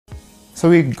So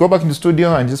we go back in the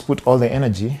studio and just put all the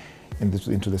energy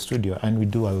into the studio, and we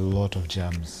do a lot of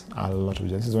jams.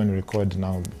 This is when we record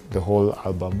now the whole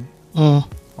album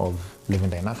of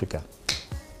Living in Africa.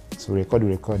 So we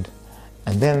record.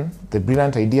 And then the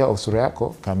brilliant idea of Sura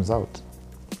Yako comes out.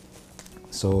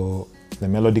 So the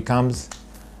melody comes,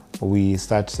 we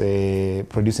start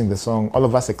producing the song, all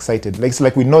of us excited. Like, it's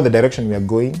like we know the direction we are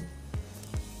going.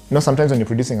 You know, sometimes when you're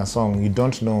producing a song, you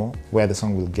don't know where the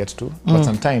song will get to. But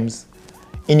sometimes,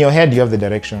 in your head, you have the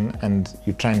direction and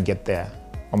you try and get there.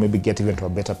 Or maybe get even to a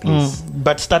better place.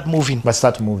 But start moving.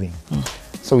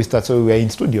 So we start, so we are in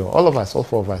studio, all of us, all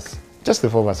four of us. Just the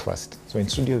four of us first. So in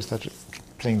studio, we start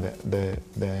playing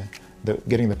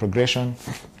getting the progression.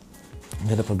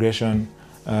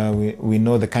 We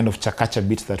know the kind of chakacha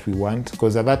beats that we want,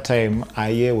 because at that time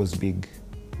Aye was big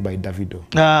by Davido.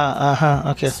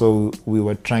 Okay. So we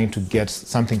were trying to get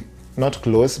something not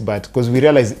close, but because we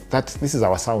realized that this is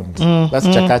our sound. That's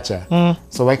chakacha.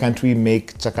 So why can't we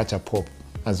make chakacha pop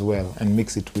as well and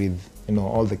mix it with, you know,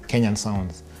 all the Kenyan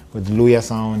sounds, with Luya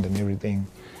sound and everything.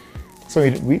 So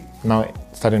we now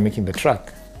started making the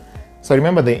track. So I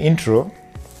remember the intro,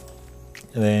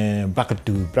 bracket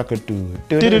two.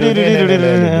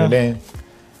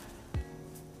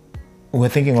 We're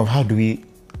thinking of how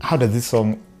does this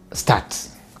song start?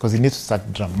 Because it needs to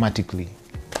start dramatically.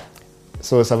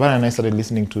 So Savannah and I started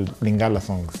listening to Lingala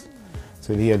songs.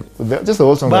 So just the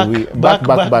whole song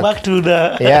back to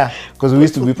the because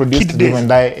we produced Live and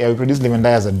Die. We produced Live and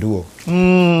Die as a duo.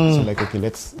 So like, okay,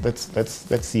 let's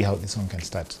see how this song can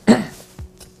start.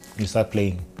 We start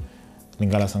playing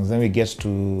Lingala songs. Then we get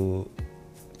to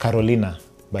Carolina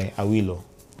by Awilo.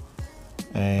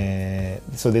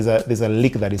 So there's a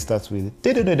lick that it starts with.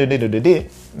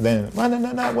 Then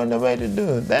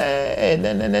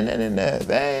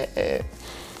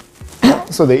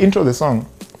so the intro of the song,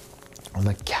 I was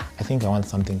like, yeah, I think I want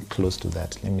something close to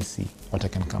that. Let me see what I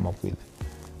can come up with.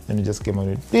 Then we just came up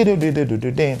with then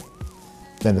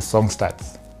the song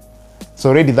starts. So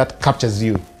already that captures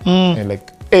you. And like,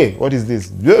 hey, what is this?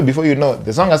 Before you know,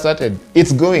 the song has started.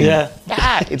 It's going.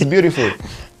 It's beautiful.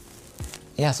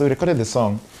 Yeah, so we recorded the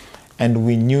song and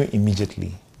we knew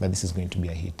immediately that this is going to be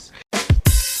a hit.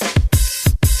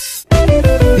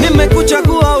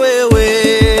 Nimekuchagua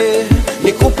wewe,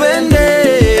 nikupende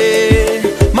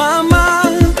mama,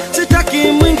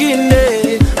 sitaki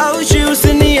mwingine, aushi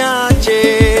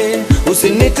usiniache,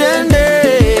 usinitende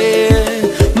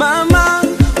mama,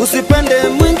 usipende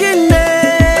mwingine.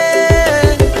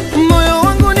 Moyo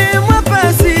wangu ni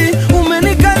mwepesi,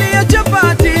 umenikalia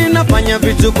chapati, nafanya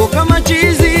vituko kama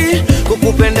chizi,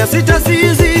 kukupenda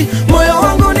sitasizi. Moyo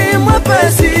wangu ni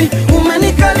mwepesi,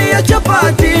 umenikalia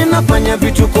chapati, nafanya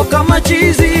vituko kama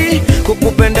chizi,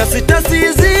 kukupenda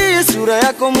sitasizi. Sura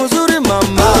yako mzuri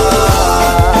mama,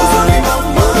 mzuri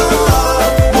mama,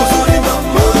 mzuri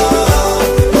mama,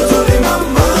 mzuri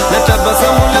mama, na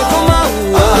tabasamu lako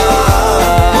maua,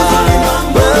 mzuri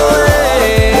mama,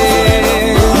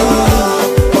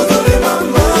 mzuri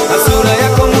mama, sura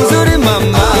yako mzuri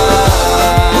mama,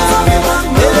 mzuri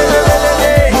mama,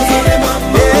 mzuri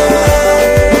mama,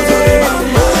 mzuri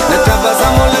mama, na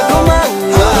tabasamu lako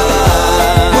maua,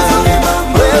 mzuri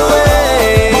mama,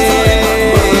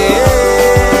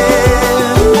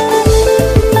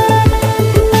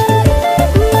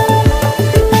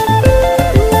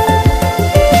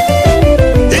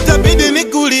 itabidi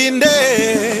nikulinde,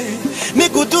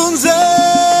 nikutunze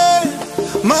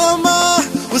mama,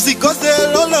 usikose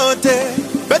lolote,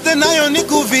 pete nayo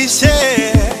nikuvishe,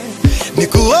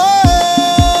 nikuoe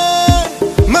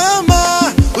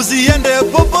mama, usiende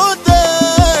popote.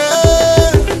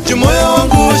 Moyo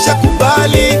wangu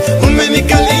ushakubali,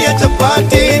 umenikalia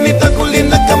chapati,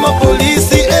 nitakulinda kama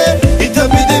polisi,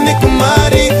 itabidi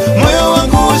nikumari. Moyo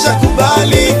wangu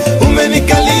ushakubali,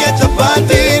 umenikalia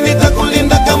chapati,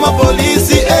 nitakulinda kama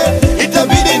polisi,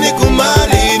 itabidi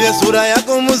nikumari. Ile sura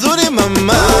yako mzuri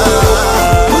mama,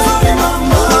 mzuri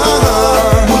mama,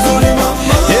 mzuri mama,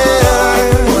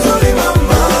 mzuri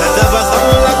mama, na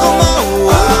tabasamu lako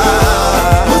maua,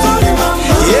 mzuri mama,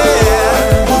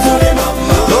 mzuri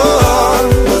mama,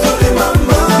 mzuri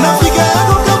mama, na figa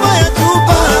yako kama ya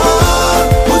chupa,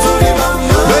 mzuri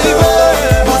mama, baby,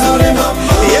 mzuri mama,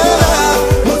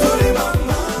 mzuri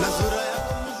mama, na sura yako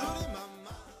mzuri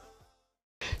mama.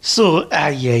 So,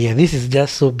 this is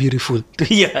just so beautiful to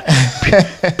hear.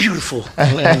 Beautiful.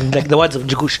 Like the words of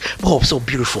Njugush. Oh, so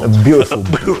beautiful. It's beautiful.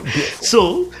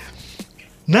 So,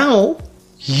 now,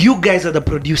 you guys are the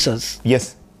producers.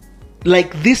 Yes.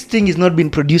 Like, this thing is not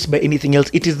being produced by anything else.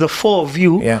 It is the four of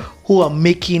you who are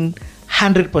making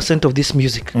 100% of this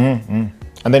music. And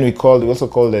then we also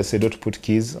called Sedo to put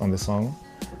keys on the song.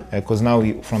 because now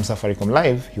from Safaricom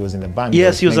Live, he was in the band.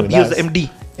 Yes, he was playing the with us. MD.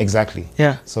 Exactly.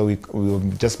 Yeah. So we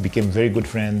just became very good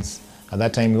friends. At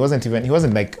that time, he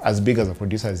wasn't like as big as a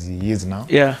producer as he is now.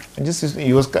 Yeah. And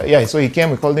so he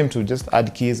came. We called him to just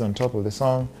add keys on top of the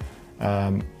song,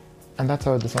 and that's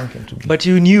how the song came to be. But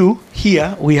you knew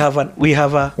here we have a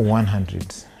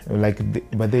 100.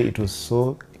 But it was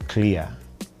so clear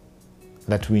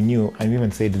that we knew, and we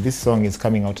even said this song is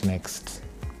coming out next.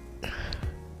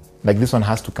 Like this one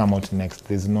has to come out next.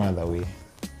 There's no other way.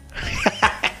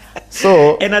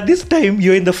 So and at this time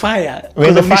you're in the fire. we're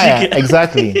in the 'cause of fire, Nishiki.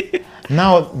 exactly.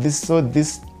 Now this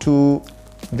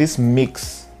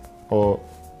mix or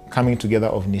coming together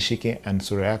of Nishike and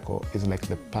Surayako is like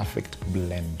the perfect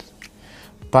blend,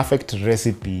 perfect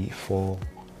recipe for,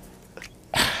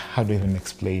 how do I even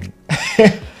explain?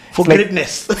 For Like,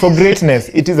 greatness. For greatness.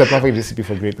 It is a perfect recipe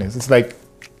for greatness. It's like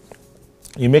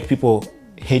you make people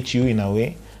hate you in a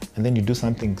way, and then you do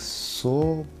something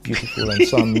so beautiful and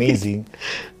so amazing.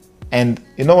 And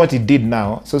you know what it did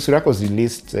now? So Surayako was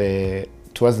released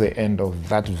towards the end of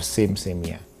that same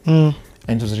year. And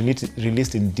it was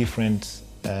released in different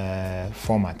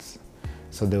formats.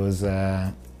 So there was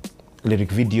a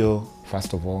lyric video,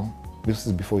 first of all. This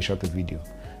is before we shot the video.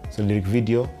 So lyric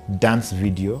video, dance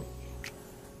video.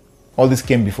 All this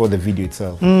came before the video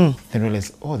itself. Then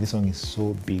realized, oh, this song is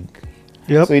so big.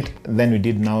 Yep. So then we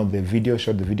did now the video,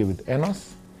 shot the video with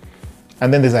Enos.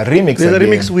 And then there's a remix. There's again.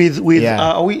 a remix with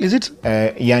Yeah. Is it?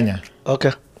 Yanya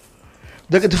Okay.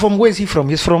 From where is he from?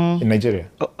 He's from in Nigeria.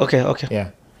 okay.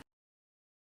 Yeah.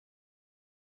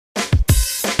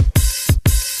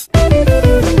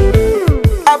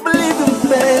 I believe in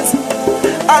best.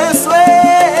 I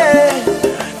swear,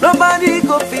 nobody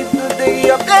go fit today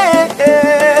your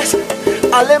place.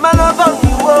 I let my love on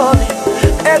the world,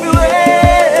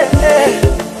 everywhere.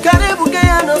 Karibu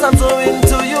Kenya knows I'm so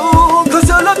into you, 'cause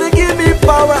your love they give me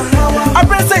power. I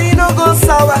pray say you no go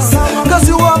sour, 'cause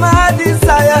you are my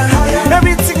desire.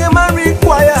 Everything in my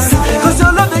require, 'cause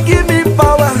your love they give me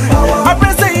power. I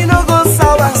pray say you no go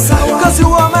sour, 'cause you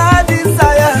are my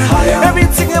desire.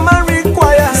 Everything in my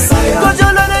require, 'cause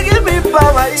your love they give me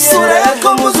power. Sura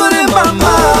yako mzuri mama.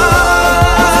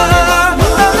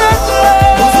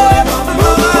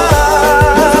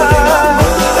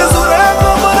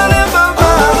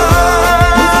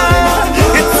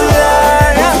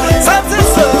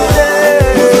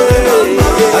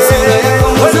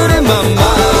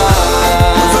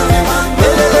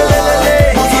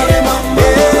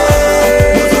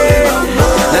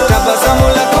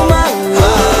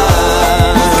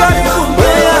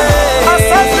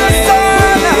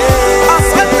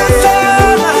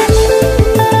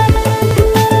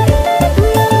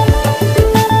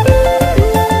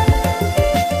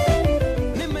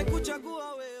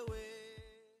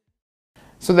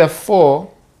 So there are 4,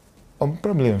 or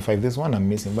probably even 5, there's one I'm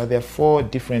missing, but there are 4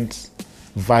 different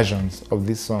versions of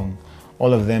this song,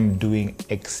 all of them doing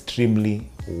extremely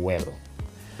well.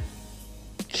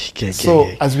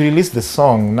 So as we release the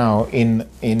song now in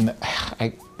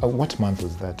what month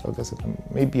was that? August,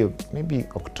 maybe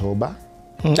October.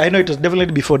 I know it was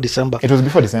definitely before December. It was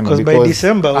before December Because by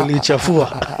December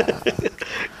ulichafua.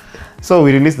 So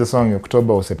we released the song in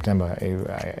October or September.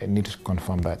 I need to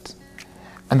confirm that.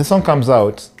 And the song comes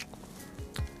out,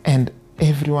 and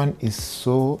everyone is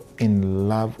so in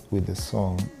love with the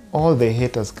song. All the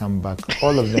haters come back,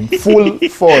 all of them, full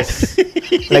force,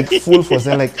 like full force.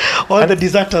 They're like All the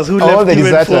deserters who all left the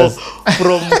even deserters.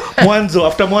 from Mwanzo,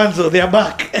 after Mwanzo, they are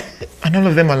back. And all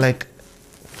of them are like,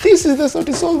 this is the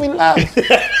Sauti Sol we love.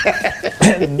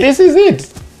 This is it.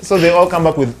 So they all come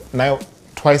back with now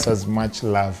twice as much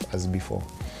love as before.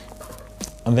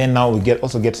 And then now we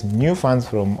also get new fans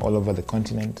from all over the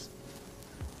continent.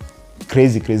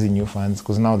 Crazy new fans,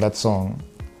 because now that song,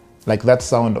 like that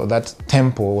sound or that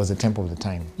tempo was the tempo of the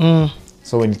time.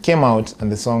 So when it came out,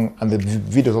 and the song and the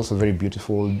video is also very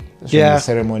beautiful, showing the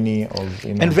ceremony of,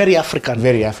 And very African.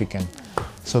 very African.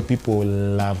 So people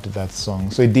loved that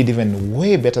song. So it did even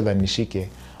way better than Nishike.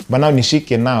 But now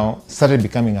Nishike now started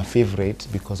becoming a favorite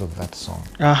because of that song.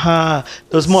 There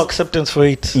was more acceptance for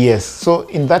it. Yes. So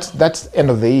in that end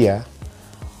of the year,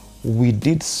 we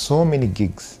did so many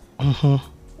gigs.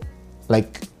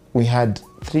 Like we had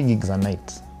 3 gigs a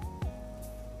night.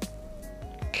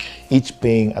 Each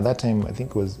paying, at that time, I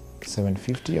think it was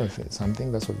 $750 or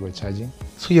something. That's what we were charging.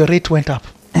 So your rate went up.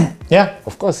 Yeah,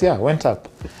 of course, yeah, went up.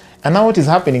 And now what is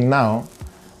happening now,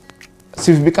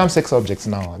 so we've become sex objects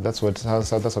now. That's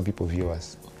how people view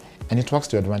us. And it works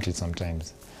to your advantage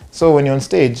sometimes. So when you're on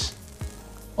stage,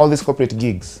 all these corporate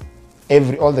gigs,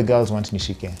 all the girls want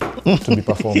Nishike to be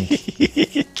performed.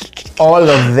 All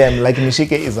of them. Like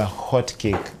Mishike is a hot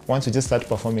cake. Once you just start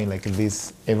performing like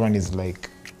this, everyone is like,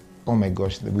 oh my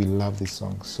gosh, we love this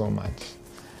song so much.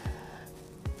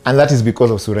 And that is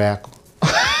because of Surayako.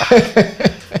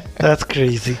 That's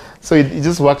crazy. So it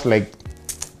just worked like,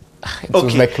 it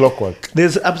was like clockwork.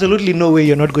 There's absolutely no way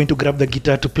you're not going to grab the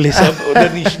guitar to play some.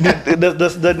 Not even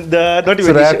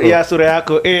Surayako. Yeah,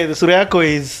 Surayako. The Surayako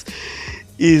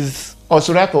is. Oh,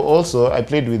 Surayako also, I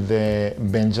played with the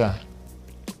Benja.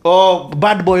 Oh,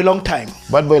 Bad Boy Long Time.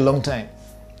 Bad Boy Long Time.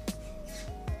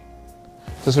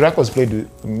 So Surayako was played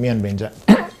with me and Benja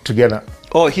together.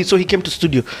 Oh, so he came to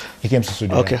studio. He came to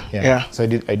studio. Okay. Yeah. So I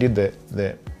did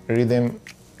the rhythm,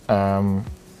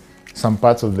 some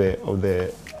parts of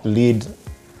the lead,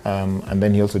 and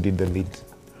then he also did the lead.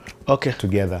 Okay.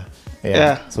 Together.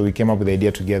 Yeah. So we came up with the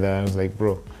idea together. I was like,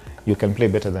 bro, you can play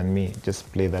better than me. Just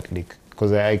play that lick.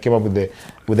 Because I came up with the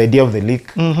idea of the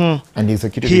lick, and he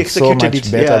executed it so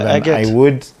much better than I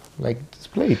would. Like,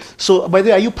 just play it. So, by the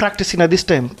way, are you practicing at this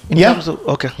time? Yeah.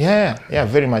 Okay. Yeah,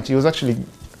 very much. He was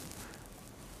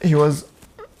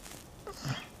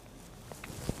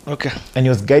okay, and he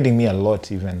was guiding me a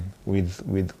lot, even with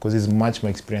because he's much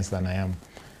more experienced than I am,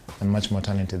 and much more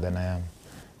talented than I am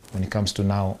when it comes to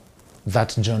now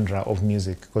that genre of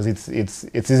music, because it's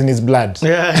in his blood.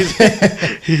 Yeah.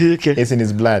 Okay. It's in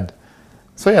his blood.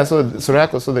 So yeah, so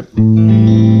Surayako, so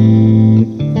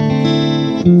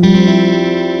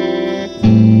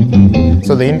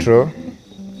the intro.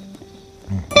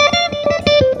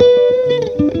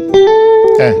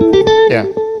 Yeah.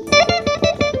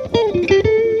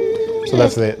 So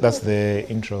that's the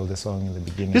intro of the song in the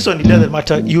beginning. This one, it doesn't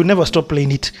matter. You never stop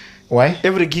playing it. Why?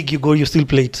 Every gig you go, you still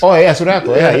play it. Oh yeah,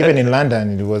 Surayako. Yeah, even in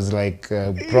London, it was like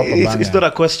a proper banger. It's not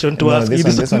a question to ask.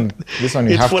 This one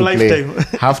you it's have for to lifetime.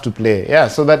 play. Have to play. Yeah.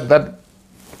 So that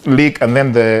lick and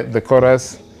then the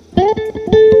chorus.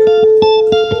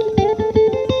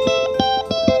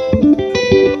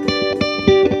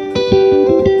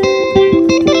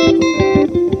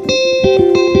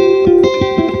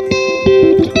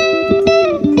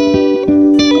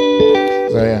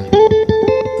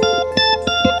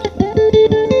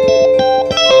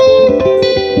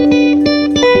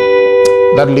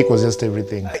 That lick was just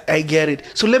everything. I get it.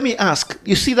 So let me ask,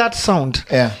 you see that sound?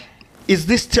 Yeah. Is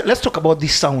this, let's talk about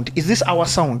this sound. Is this our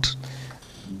sound?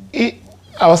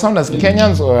 Our sound as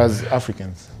Kenyans or as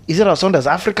Africans? Is it our sound as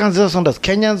Africans? Is it our sound as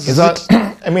Kenyans?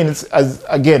 I mean, it's as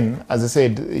I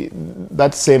said,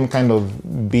 that same kind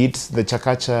of beat, the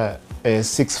Chakacha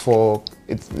 6/4,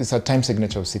 it's a time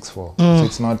signature of 6/4. So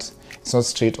it's not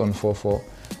straight on 4/4.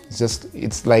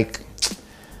 It's like,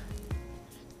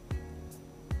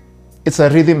 it's a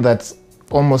rhythm that's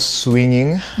almost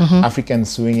swinging, African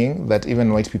swinging, that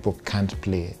even white people can't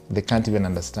play. They can't even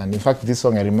understand. In fact, this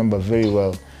song I remember very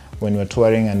well when we were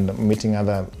touring and meeting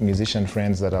other musician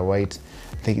friends that are white.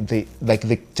 They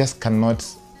just cannot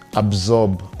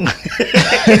absorb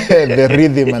the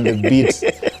rhythm and the beat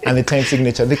and the time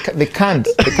signature. They can't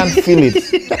feel it.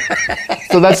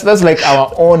 So that's like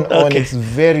our own. It's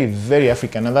very, very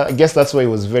African, and I guess that's why it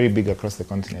was very big across the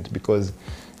continent, because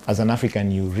as an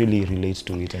African, you really relate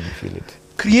to it and you feel it.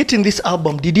 Creating this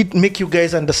album, did it make you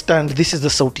guys understand this is the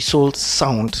Sauti Sol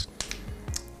sound?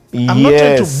 I'm not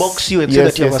trying to box you and say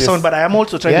that you have a sound, but I am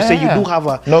also trying to say you do have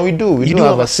a... No, we do. We do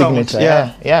have a signature.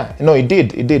 Sound. Yeah. No, it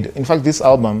did. In fact, this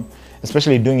album,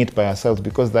 especially doing it by ourselves,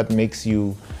 because that makes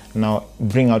you now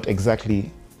bring out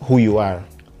exactly who you are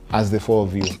as the four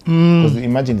of you. Because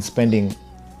imagine spending,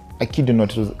 I kid you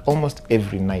not, it was almost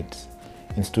every night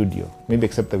in studio, maybe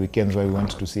except the weekends where we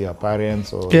went to see our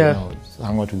parents or hang out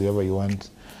with whoever you want.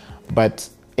 But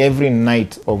every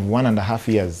night of 1.5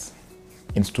 years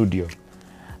in studio,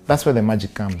 that's where the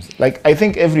magic comes. Like, I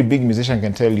think every big musician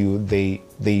can tell you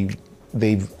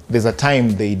there's a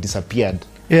time they disappeared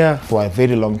for a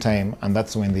very long time, and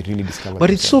that's when they really discovered. But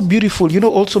it's so beautiful. You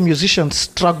know, also musicians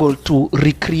struggle to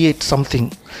recreate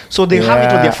something. So they have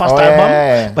it on their first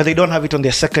album, but they don't have it on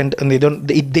their second, and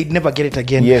they never get it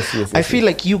again. Yes, I feel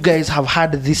like you guys have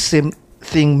had this same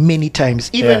thing many times.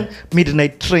 Even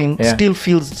Midnight Train still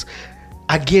feels,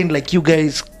 again, like you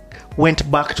guys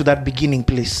went back to that beginning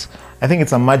place. I think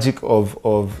it's a magic of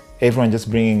everyone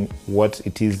just bringing what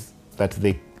it is that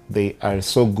they are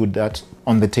so good at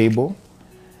on the table,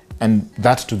 and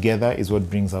that together is what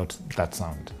brings out that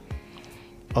sound.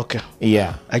 Okay.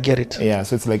 Yeah. I get it. Yeah,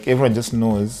 so it's like everyone just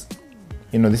knows,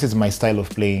 this is my style of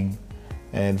playing,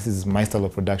 this is my style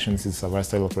of production, this is Savara's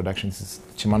style of production, this is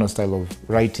Chimano's style of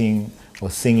writing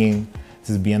or singing, this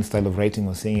is Bian's style of writing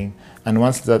or singing. And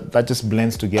once that just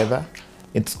blends together,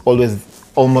 it's always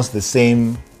almost the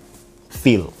same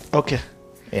feel. Okay.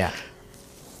 Yeah.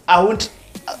 I won't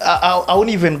I won't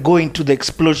even go into the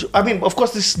explosion. I mean, of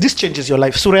course, this changes your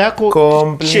life. Sura yako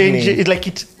Completely. change it like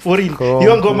it for real.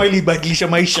 Hiyo ngoma ilibadilisha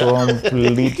maisha.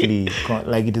 Completely.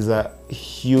 Like it is a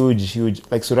huge,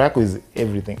 like Sura yako is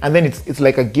everything. And then it's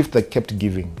like a gift that kept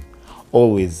giving.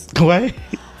 Always. Why?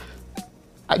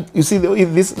 You see,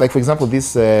 this, like for example,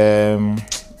 this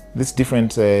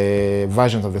different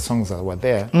versions of the songs that were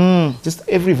there. Just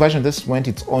every version just went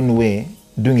its own way,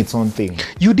 doing its own thing.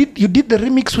 You did the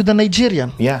remix with the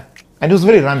Nigerian. Yeah, and it was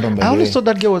very random. By I the always way. thought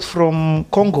that girl was from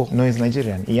Congo. No, he's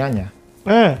Nigerian. Ianya.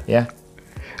 Yeah.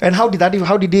 And how did that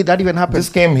even happen?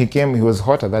 He came. He was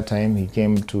hot at that time. He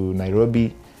came to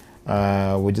Nairobi.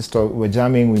 We're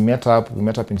jamming. We met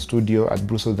up in studio at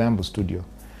Bruce Odhambo's studio.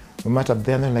 We met up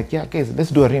there and they're like, yeah, guys,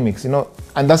 let's do a remix, you know.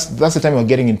 And that's the time we're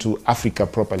getting into Africa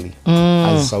properly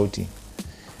as Sauti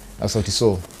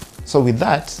Soul. So with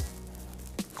that,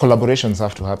 collaborations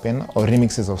have to happen or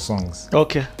remixes of songs.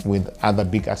 Okay. With other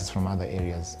big artists from other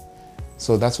areas.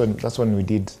 So that's when we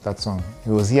did that song.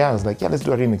 He was here. I was like, yeah, let's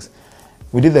do a remix.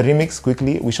 We did the remix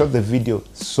quickly. We shot the video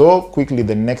so quickly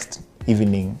the next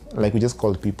evening. Like we just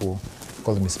called people. We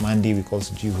called Miss Mandy. We called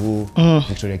Jihu.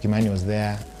 Victoria Kimani was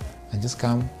there. And just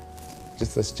come.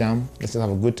 Let's jam. Let's just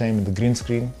have a good time in the green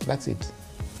screen. That's it.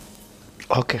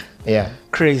 Okay. Yeah.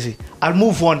 Crazy. I'll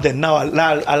move on then. Now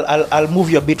I'll move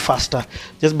you a bit faster,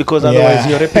 just because otherwise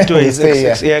your repertoire is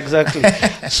yeah, exactly.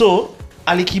 So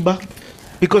Ali Kiba,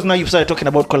 because now you've started talking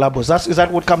about collabos. Is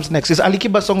that what comes next? Is Ali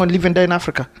Kiba's song on Live and Die in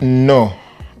Africa? No,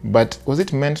 but was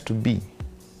it meant to be?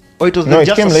 Or it was no,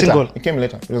 just it came a later. single? It came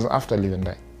later. It was after Live and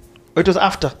Die. Or it was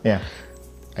after? Yeah,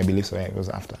 I believe so. Yeah, it was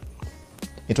after.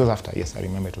 It was after. Yes, I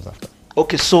remember it was after.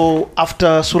 Okay, so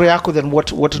after Sura Yako, then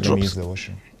what Let drops? me use the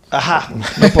washroom. Aha,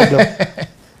 no problem.